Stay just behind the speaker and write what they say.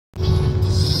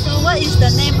what is the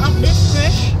name of this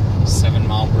bridge? 7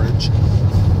 Mile Bridge.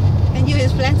 Can you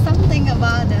explain something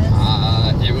about this?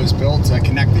 It was built to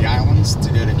connect the islands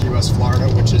to go to Key West, Florida,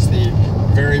 which is the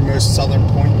very most southern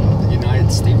point of the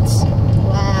United States.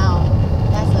 Wow,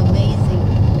 that's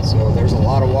amazing. So there's a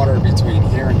lot of water between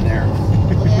here and there.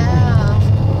 Yeah.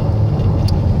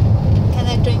 Can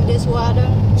I drink this water?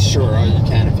 Sure, you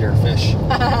can if you're a fish.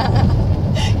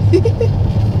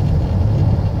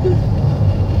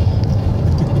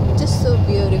 Just so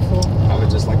beautiful. I would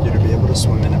just like you to be able to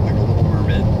swim in it like a little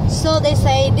mermaid. So they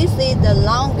say this is the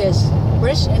longest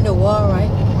bridge in the world,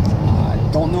 right? I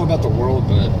don't know about the world,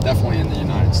 but definitely in the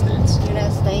United States.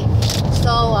 United States.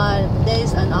 So there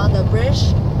is another bridge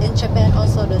in Japan,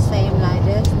 also the same like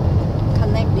this,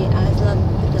 connect the island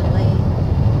with the lake.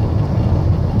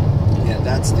 Yeah,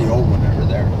 that's the old one over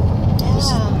there. Yeah. This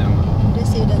is the new one. This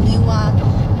is the new one,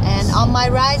 and on my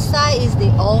right side is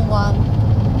the old one.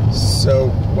 So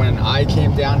when I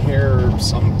came down here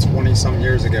some 20-some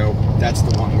years ago, that's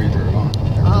the one we drove on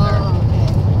over Oh,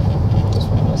 okay. there. This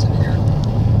one wasn't here.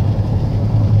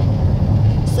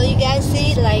 So you guys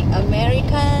see, like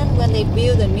American, when they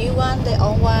build a new one, they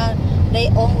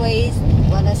always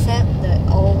want to set the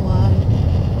old one.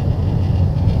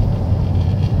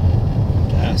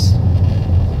 Yes.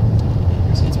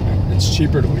 Because it's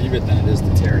cheaper to leave it than it is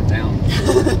to tear it down.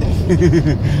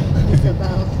 It's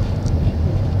about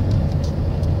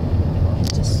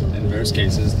just so In most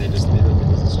cases, they just leave it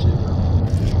because it's cheaper.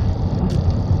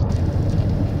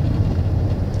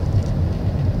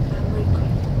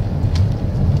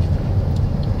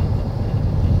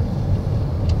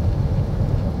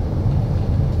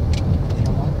 You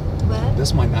know what? What?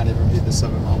 This might not even be the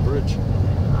 7 Mile Bridge.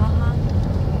 Uh-huh. I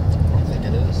don't think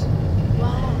it is.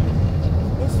 Why?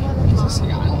 It's not a Is this the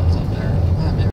islands up there?